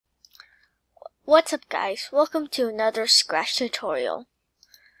What's up guys, welcome to another Scratch tutorial.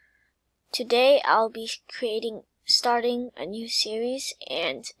 Today I'll be starting a new series,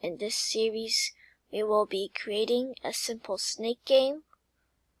 and in this series we will be creating a simple snake game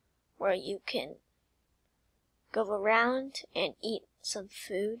where you can go around and eat some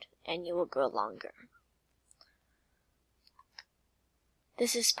food and you will grow longer.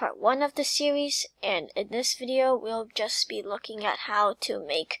 This is part 1 of the series, and in this video we'll just be looking at how to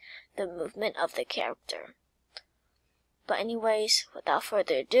make the movement of the character. But anyways, without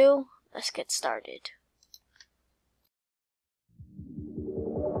further ado, let's get started.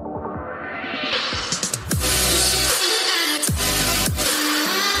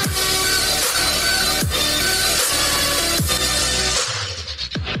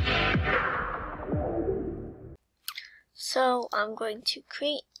 So I'm going to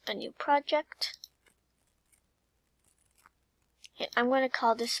create a new project, and I'm going to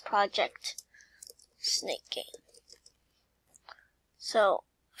call this project Snake Game. So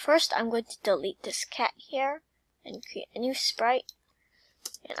first I'm going to delete this cat here and create a new sprite,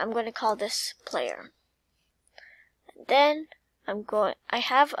 and I'm going to call this player. And then I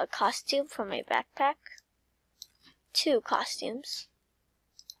have a costume for my backpack, 2 costumes.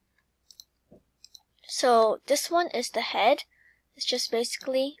 So this one is the head. It's just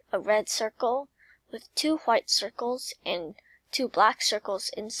basically a red circle with 2 white circles and 2 black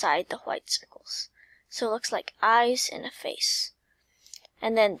circles inside the white circles. So it looks like eyes and a face.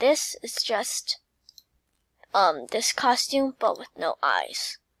 And then this is just this costume but with no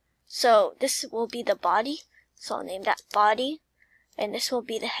eyes. So this will be the body, so I'll name that body. And this will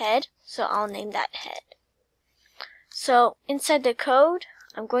be the head, so I'll name that head. So inside the code,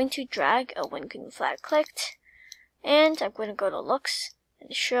 I'm going to drag a when green flag clicked, and I'm going to go to looks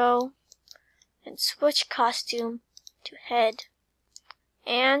and show and switch costume to head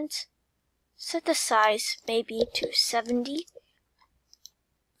and set the size maybe to 70.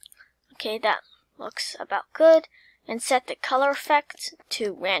 Okay, that looks about good, and set the color effect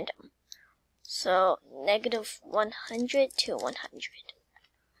to random. So -100 to 100.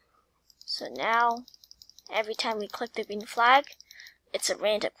 So now every time we click the green flag, it's a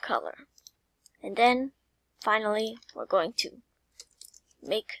random color. And then finally we're going to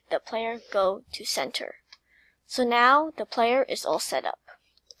make the player go to center. So now the player is all set up.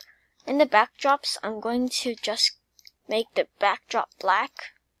 In the backdrops, I'm going to just make the backdrop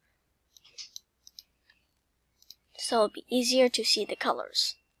black, so it'll be easier to see the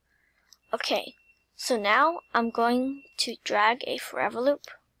colors. Okay, so now I'm going to drag a forever loop,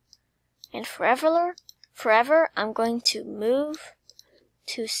 and forever I'm going to move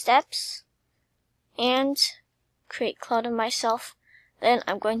 2 steps and create clone of myself. Then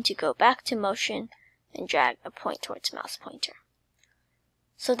I'm going to go back to motion and drag a point towards mouse pointer.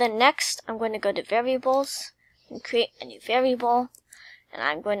 So then next I'm going to go to variables and create a new variable, and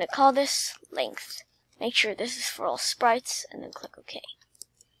I'm going to call this length. Make sure this is for all sprites and then click OK.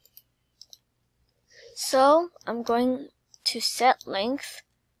 So I'm going to set length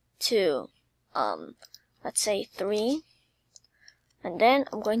to let's say 3. And then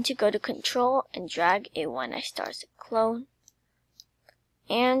I'm going to go to control and drag a when I start as a clone.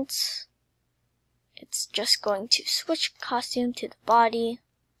 And it's just going to switch costume to the body.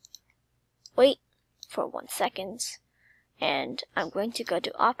 Wait for 1 second. And I'm going to go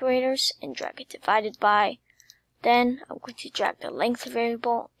to operators and drag it divided by. Then I'm going to drag the length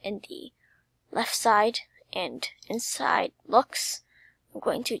variable in the left side, and inside looks, I'm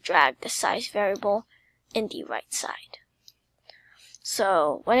going to drag the size variable in the right side.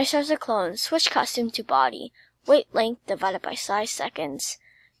 So when I start the clone, switch costume to body, wait length divided by size seconds,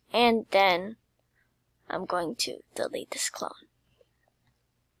 and then I'm going to delete this clone.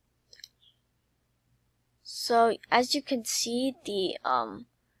 So as you can see, the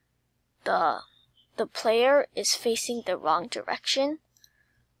player is facing the wrong direction.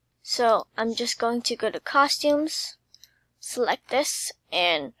 So I'm just going to go to costumes, select this,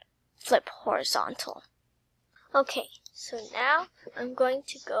 and flip horizontal. Okay, so now I'm going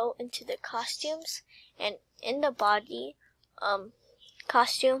to go into the costumes, and in the body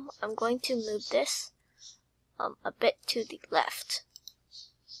costume, I'm going to move this a bit to the left.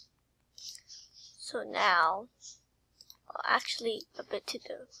 So now, actually a bit to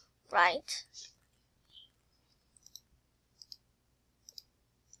the right.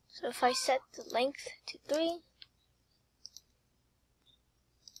 So if I set the length to 3,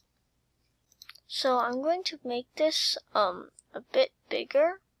 so I'm going to make this a bit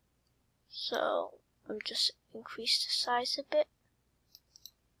bigger. So I'm just increase the size a bit.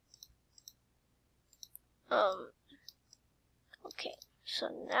 Okay, So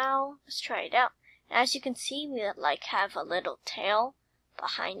now let's try it out. As you can see, we like have a little tail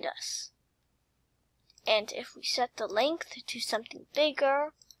behind us. And if we set the length to something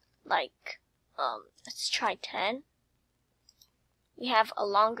bigger, like let's try 10, we have a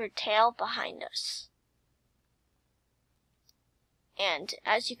longer tail behind us. And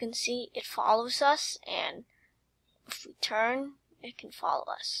as you can see, it follows us, and if we turn, it can follow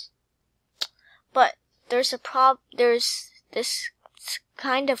us. But there's this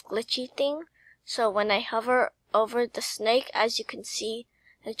kind of glitchy thing. So when I hover over the snake, as you can see,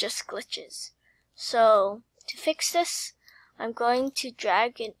 it just glitches. So to fix this, I'm going to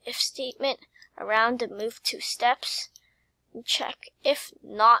drag an if statement around the move 2 steps and check if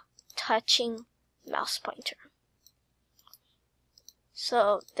not touching mouse pointer.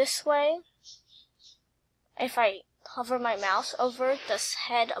 So this way, if I hover my mouse over the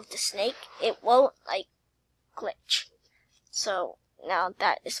head of the snake, it won't like glitch. So now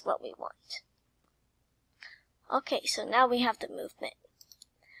that is what we want. Okay, so now we have the movement.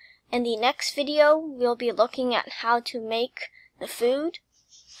 In the next video, we'll be looking at how to make the food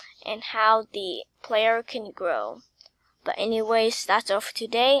and how the player can grow. But anyways, that's all for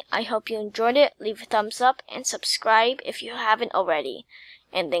today. I hope you enjoyed it. Leave a thumbs up and subscribe if you haven't already.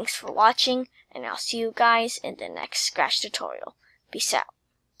 And thanks for watching, and I'll see you guys in the next Scratch tutorial. Peace out.